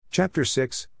Chapter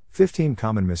 6, 15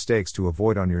 Common Mistakes to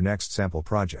Avoid on Your Next Sample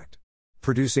Project.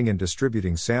 Producing and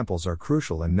distributing samples are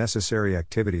crucial and necessary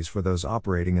activities for those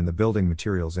operating in the building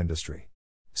materials industry.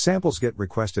 Samples get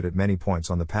requested at many points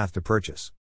on the path to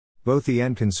purchase. Both the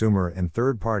end consumer and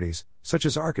third parties, such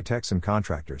as architects and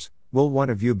contractors, will want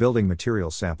to view building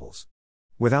materials samples.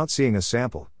 Without seeing a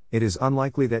sample, it is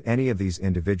unlikely that any of these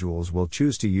individuals will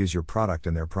choose to use your product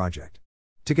in their project.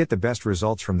 To get the best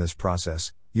results from this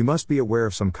process, you must be aware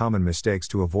of some common mistakes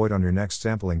to avoid on your next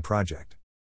sampling project.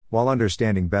 While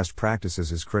understanding best practices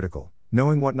is critical,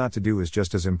 knowing what not to do is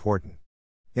just as important.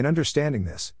 In understanding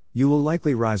this, you will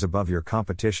likely rise above your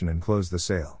competition and close the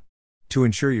sale. To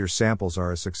ensure your samples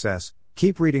are a success,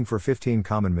 keep reading for 15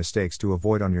 common mistakes to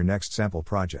avoid on your next sample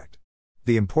project.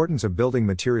 The importance of building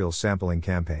materials sampling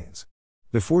campaigns.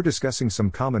 Before discussing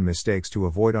some common mistakes to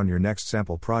avoid on your next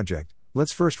sample project,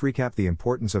 let's first recap the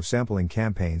importance of sampling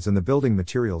campaigns in the building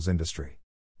materials industry.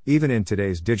 Even in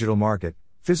today's digital market,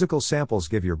 physical samples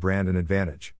give your brand an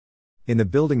advantage. In the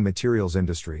building materials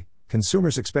industry,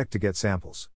 consumers expect to get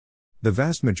samples. The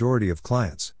vast majority of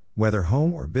clients, whether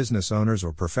home or business owners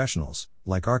or professionals,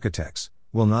 like architects,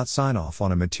 will not sign off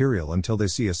on a material until they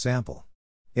see a sample.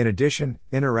 In addition,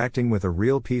 interacting with a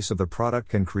real piece of the product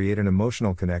can create an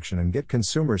emotional connection and get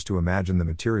consumers to imagine the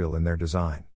material in their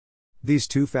design. These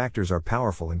two factors are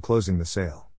powerful in closing the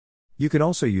sale. You can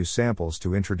also use samples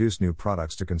to introduce new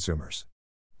products to consumers.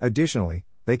 Additionally,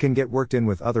 they can get worked in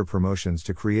with other promotions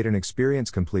to create an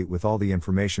experience complete with all the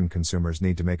information consumers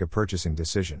need to make a purchasing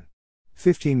decision.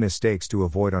 15 mistakes to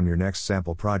avoid on your next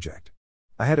sample project.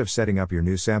 Ahead of setting up your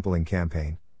new sampling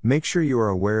campaign, make sure you are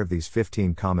aware of these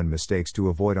 15 common mistakes to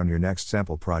avoid on your next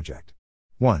sample project.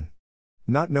 1.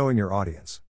 Not knowing your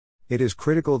audience. It is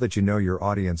critical that you know your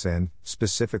audience and,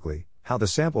 specifically, how the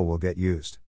sample will get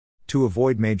used. To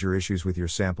avoid major issues with your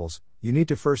samples, you need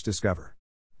to first discover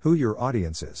who your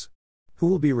audience is. Who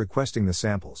will be requesting the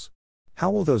samples? How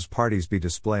will those parties be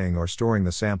displaying or storing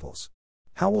the samples?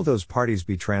 How will those parties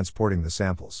be transporting the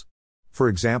samples? For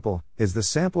example, is the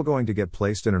sample going to get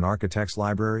placed in an architect's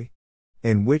library?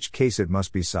 In which case it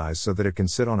must be sized so that it can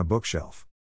sit on a bookshelf.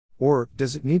 Or,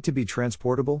 does it need to be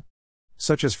transportable?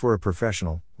 Such as for a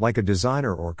professional, like a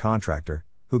designer or contractor,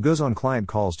 who goes on client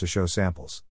calls to show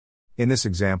samples. In this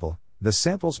example, the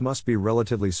samples must be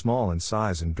relatively small in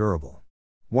size and durable.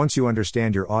 Once you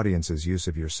understand your audience's use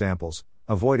of your samples,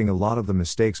 avoiding a lot of the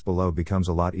mistakes below becomes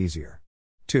a lot easier.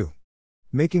 2.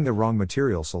 Making the wrong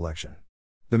material selection.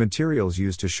 The materials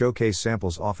used to showcase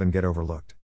samples often get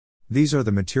overlooked. These are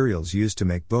the materials used to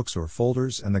make books or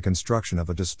folders and the construction of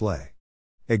a display.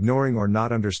 Ignoring or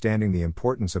not understanding the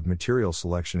importance of material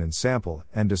selection in sample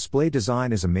and display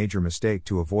design is a major mistake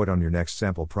to avoid on your next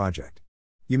sample project.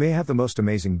 You may have the most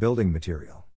amazing building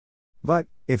material, but,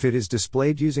 if it is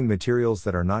displayed using materials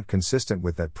that are not consistent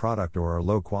with that product or are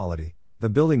low quality, the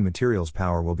building materials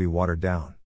power will be watered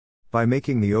down. By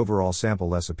making the overall sample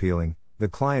less appealing, the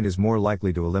client is more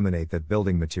likely to eliminate that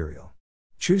building material.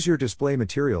 Choose your display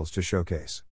materials to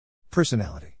showcase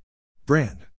personality,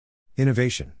 brand,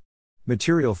 innovation,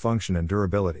 material function and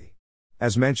durability.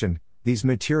 As mentioned, these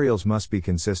materials must be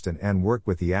consistent and work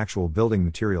with the actual building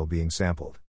material being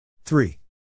sampled. 3.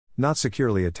 Not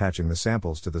securely attaching the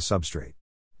samples to the substrate.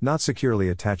 Not securely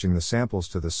attaching the samples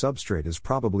to the substrate is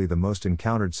probably the most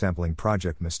encountered sampling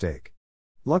project mistake.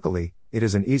 Luckily, it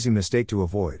is an easy mistake to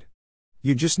avoid.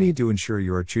 You just need to ensure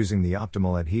you are choosing the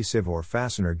optimal adhesive or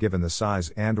fastener given the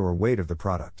size and/or weight of the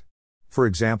product. For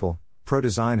example,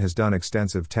 ProDesign has done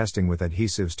extensive testing with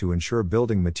adhesives to ensure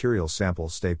building material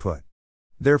samples stay put.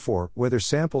 Therefore, whether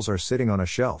samples are sitting on a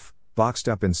shelf, boxed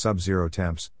up in sub-zero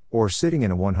temps, or sitting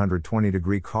in a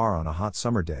 120-degree car on a hot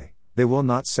summer day, they will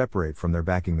not separate from their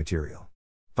backing material.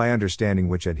 By understanding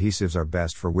which adhesives are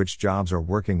best for which jobs or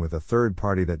working with a third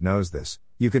party that knows this,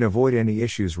 you can avoid any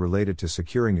issues related to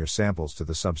securing your samples to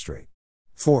the substrate.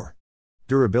 4.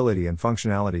 Durability and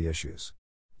functionality issues.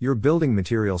 Your building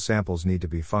material samples need to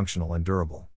be functional and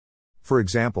durable. For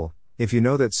example, if you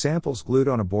know that samples glued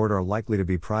on a board are likely to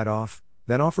be pried off,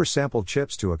 then offer sample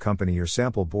chips to accompany your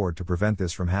sample board to prevent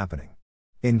this from happening.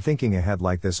 In thinking ahead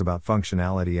like this about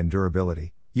functionality and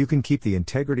durability, you can keep the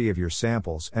integrity of your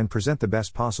samples and present the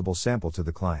best possible sample to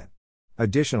the client.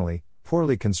 Additionally,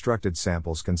 poorly constructed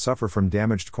samples can suffer from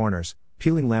damaged corners,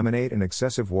 peeling laminate and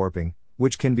excessive warping,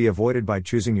 which can be avoided by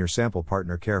choosing your sample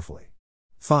partner carefully.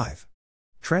 5.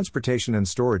 Transportation and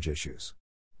storage issues.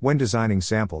 When designing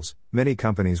samples, many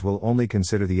companies will only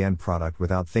consider the end product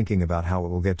without thinking about how it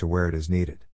will get to where it is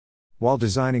needed. While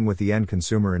designing with the end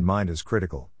consumer in mind is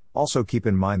critical, also keep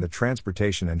in mind the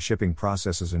transportation and shipping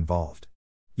processes involved.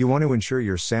 You want to ensure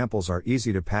your samples are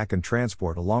easy to pack and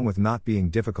transport along with not being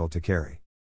difficult to carry.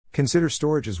 Consider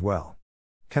storage as well.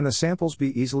 Can the samples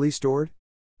be easily stored?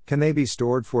 Can they be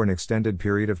stored for an extended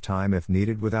period of time if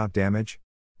needed without damage?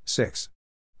 6.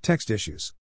 Text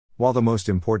issues. While the most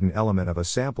important element of a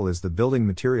sample is the building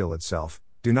material itself,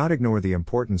 do not ignore the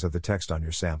importance of the text on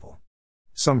your sample.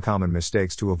 Some common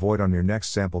mistakes to avoid on your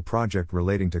next sample project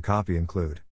relating to copy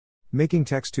include making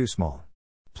text too small,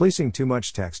 placing too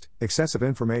much text, excessive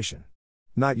information,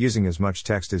 not using as much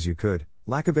text as you could,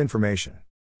 lack of information,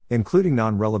 including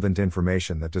non-relevant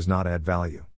information that does not add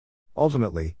value.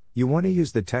 Ultimately, you want to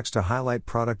use the text to highlight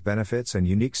product benefits and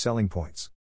unique selling points.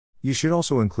 You should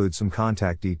also include some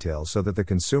contact details so that the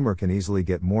consumer can easily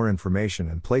get more information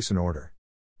and place an order.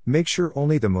 Make sure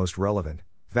only the most relevant,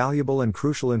 valuable and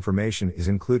crucial information is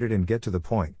included and get to the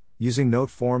point, using note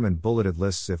form and bulleted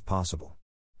lists if possible.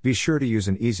 Be sure to use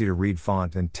an easy-to-read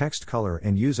font and text color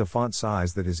and use a font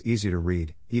size that is easy to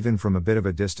read, even from a bit of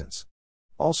a distance.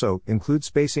 Also, include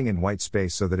spacing and white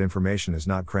space so that information is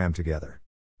not crammed together.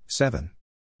 7.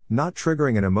 Not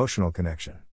triggering an emotional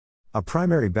connection. A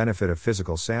primary benefit of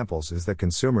physical samples is that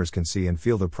consumers can see and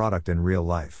feel the product in real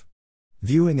life.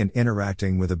 Viewing and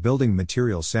interacting with a building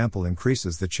material sample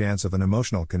increases the chance of an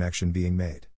emotional connection being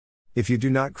made. If you do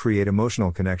not create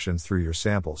emotional connections through your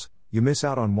samples, you miss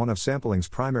out on one of sampling's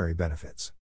primary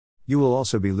benefits. You will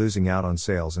also be losing out on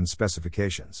sales and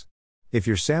specifications. If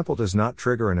your sample does not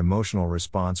trigger an emotional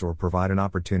response or provide an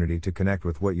opportunity to connect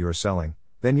with what you are selling,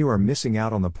 then you are missing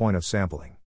out on the point of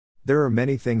sampling. There are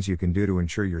many things you can do to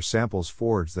ensure your samples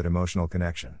forge that emotional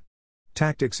connection.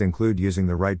 Tactics include using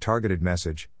the right targeted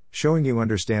message, showing you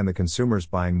understand the consumer's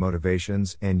buying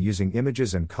motivations, and using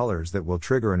images and colors that will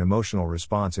trigger an emotional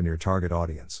response in your target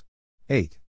audience.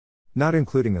 8. Not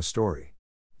including a story.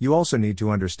 You also need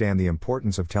to understand the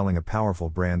importance of telling a powerful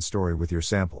brand story with your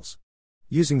samples.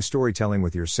 Using storytelling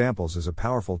with your samples is a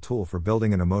powerful tool for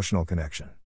building an emotional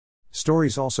connection.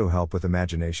 Stories also help with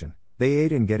imagination. They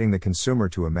aid in getting the consumer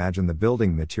to imagine the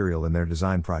building material in their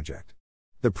design project.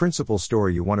 The principal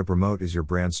story you want to promote is your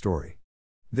brand story.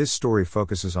 This story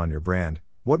focuses on your brand,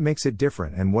 what makes it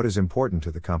different and what is important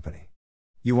to the company.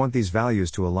 You want these values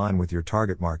to align with your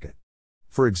target market.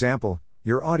 For example,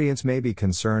 your audience may be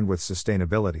concerned with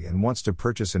sustainability and wants to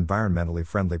purchase environmentally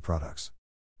friendly products.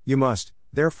 You must,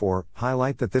 therefore,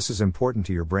 highlight that this is important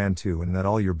to your brand too and that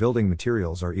all your building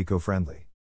materials are eco-friendly.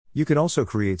 You can also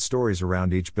create stories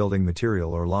around each building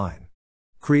material or line.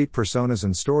 Create personas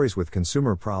and stories with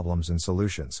consumer problems and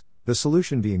solutions, the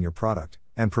solution being your product,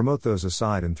 and promote those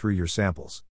aside and through your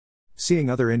samples. Seeing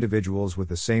other individuals with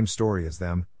the same story as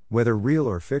them, whether real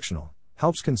or fictional,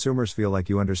 helps consumers feel like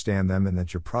you understand them and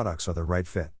that your products are the right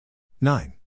fit.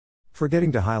 9.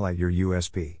 Forgetting to highlight your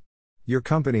USP. Your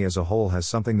company as a whole has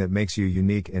something that makes you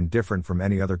unique and different from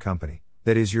any other company,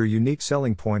 that is your unique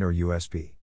selling point or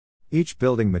USP. Each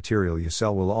building material you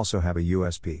sell will also have a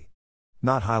USP.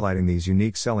 Not highlighting these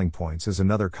unique selling points is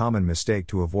another common mistake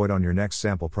to avoid on your next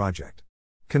sample project.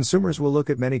 Consumers will look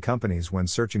at many companies when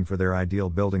searching for their ideal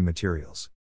building materials.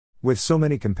 With so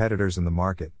many competitors in the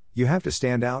market, you have to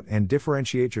stand out and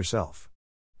differentiate yourself.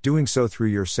 Doing so through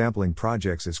your sampling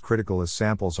projects is critical as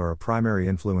samples are a primary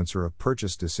influencer of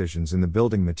purchase decisions in the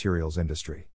building materials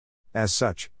industry. As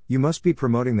such, you must be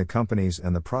promoting the company's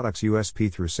and the product's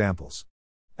USP through samples.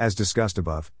 As discussed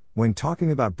above, when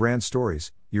talking about brand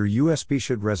stories, your USP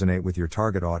should resonate with your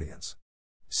target audience.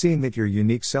 Seeing that your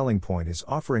unique selling point is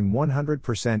offering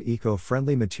 100%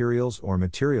 eco-friendly materials or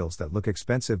materials that look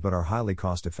expensive but are highly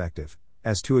cost-effective,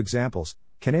 as 2 examples,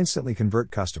 can instantly convert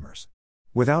customers.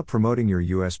 Without promoting your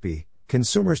USP,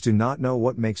 consumers do not know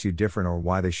what makes you different or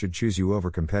why they should choose you over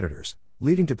competitors,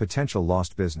 leading to potential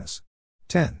lost business.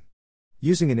 10.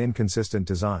 Using an inconsistent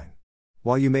design.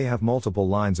 While you may have multiple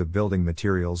lines of building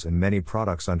materials and many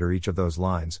products under each of those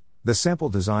lines, the sample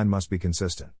design must be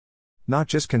consistent. Not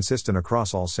just consistent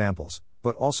across all samples,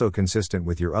 but also consistent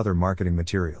with your other marketing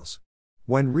materials.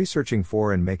 When researching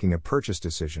for and making a purchase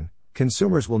decision,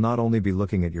 consumers will not only be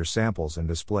looking at your samples and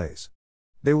displays.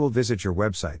 They will visit your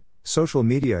website, social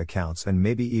media accounts and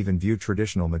maybe even view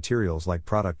traditional materials like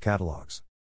product catalogs.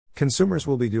 Consumers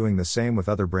will be doing the same with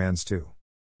other brands too.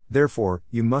 Therefore,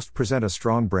 you must present a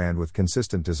strong brand with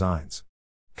consistent designs.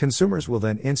 Consumers will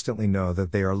then instantly know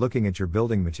that they are looking at your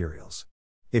building materials.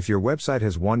 If your website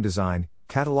has one design,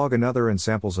 catalog another and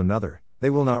samples another, they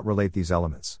will not relate these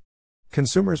elements.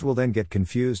 Consumers will then get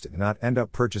confused and not end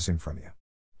up purchasing from you.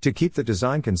 To keep the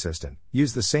design consistent,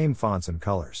 use the same fonts and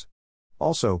colors.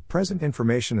 Also, present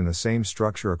information in the same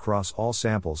structure across all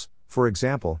samples, for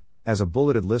example, as a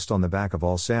bulleted list on the back of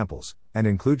all samples, and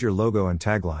include your logo and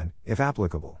tagline, if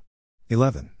applicable.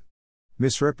 11.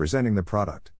 Misrepresenting the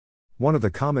product. One of the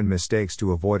common mistakes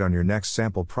to avoid on your next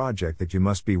sample project that you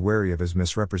must be wary of is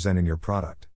misrepresenting your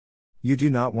product. You do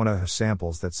not want to have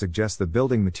samples that suggest the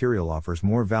building material offers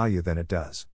more value than it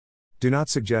does. Do not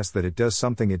suggest that it does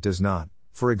something it does not,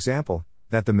 for example,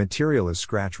 that the material is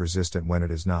scratch resistant when it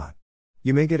is not.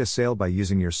 You may get a sale by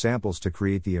using your samples to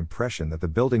create the impression that the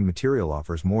building material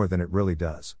offers more than it really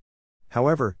does.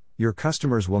 However, your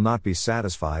customers will not be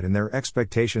satisfied and their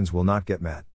expectations will not get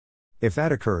met. If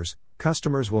that occurs,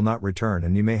 customers will not return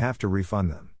and you may have to refund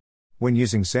them. When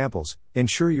using samples,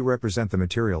 ensure you represent the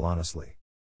material honestly.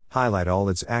 Highlight all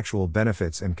its actual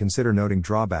benefits and consider noting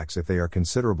drawbacks if they are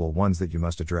considerable ones that you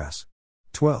must address.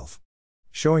 12.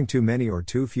 Showing too many or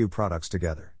too few products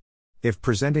together. If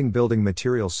presenting building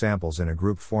material samples in a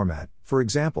grouped format, for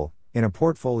example, in a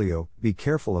portfolio, be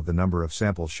careful of the number of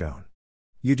samples shown.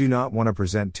 You do not want to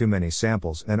present too many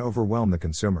samples and overwhelm the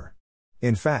consumer.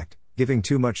 In fact, giving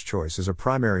too much choice is a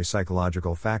primary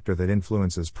psychological factor that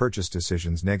influences purchase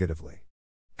decisions negatively.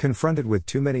 Confronted with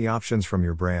too many options from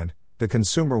your brand, the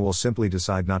consumer will simply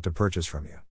decide not to purchase from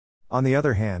you. On the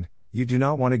other hand, you do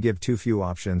not want to give too few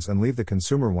options and leave the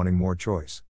consumer wanting more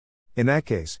choice. In that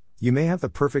case, you may have the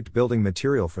perfect building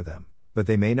material for them, but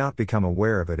they may not become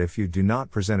aware of it if you do not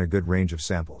present a good range of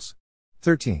samples.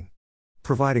 13.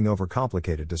 Providing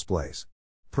overcomplicated displays.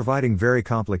 Providing very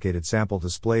complicated sample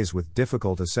displays with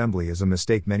difficult assembly is a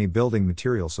mistake many building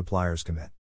material suppliers commit.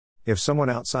 If someone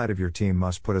outside of your team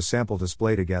must put a sample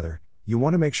display together, you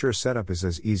want to make sure setup is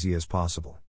as easy as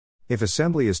possible. If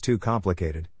assembly is too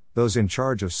complicated, those in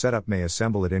charge of setup may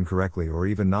assemble it incorrectly or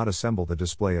even not assemble the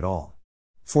display at all.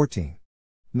 14.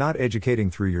 Not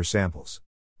educating through your samples.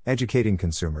 Educating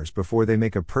consumers before they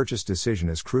make a purchase decision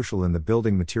is crucial in the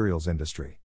building materials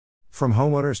industry. From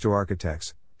homeowners to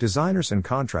architects, designers and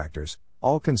contractors,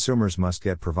 all consumers must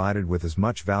get provided with as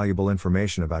much valuable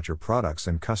information about your products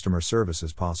and customer service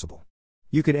as possible.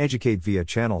 You can educate via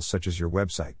channels such as your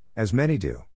website, as many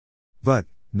do. But,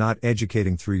 not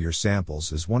educating through your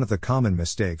samples is one of the common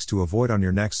mistakes to avoid on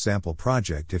your next sample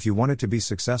project if you want it to be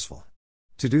successful.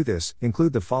 To do this,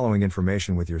 include the following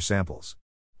information with your samples.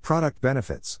 Product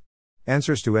benefits.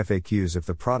 Answers to FAQs if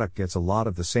the product gets a lot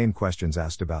of the same questions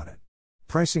asked about it.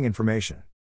 Pricing information.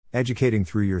 Educating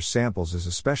through your samples is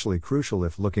especially crucial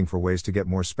if looking for ways to get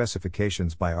more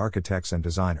specifications by architects and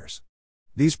designers.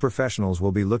 These professionals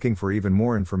will be looking for even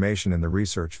more information in the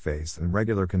research phase than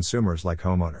regular consumers like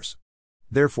homeowners.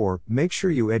 Therefore, make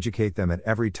sure you educate them at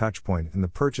every touchpoint in the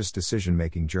purchase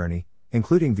decision-making journey,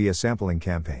 including via sampling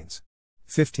campaigns.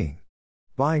 15.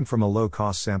 Buying from a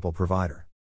low-cost sample provider.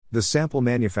 The sample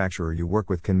manufacturer you work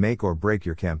with can make or break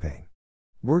your campaign.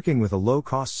 Working with a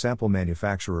low-cost sample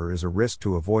manufacturer is a risk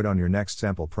to avoid on your next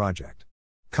sample project.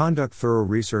 Conduct thorough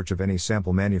research of any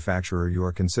sample manufacturer you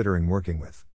are considering working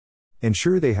with.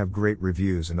 Ensure they have great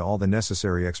reviews and all the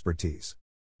necessary expertise.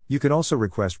 You can also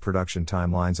request production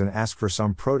timelines and ask for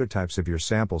some prototypes of your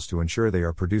samples to ensure they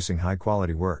are producing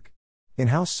high-quality work.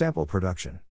 In-house sample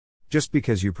production. Just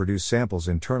because you produce samples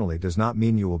internally does not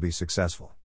mean you will be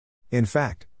successful. In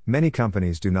fact, many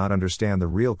companies do not understand the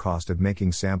real cost of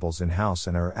making samples in-house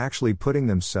and are actually putting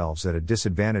themselves at a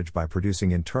disadvantage by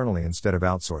producing internally instead of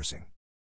outsourcing.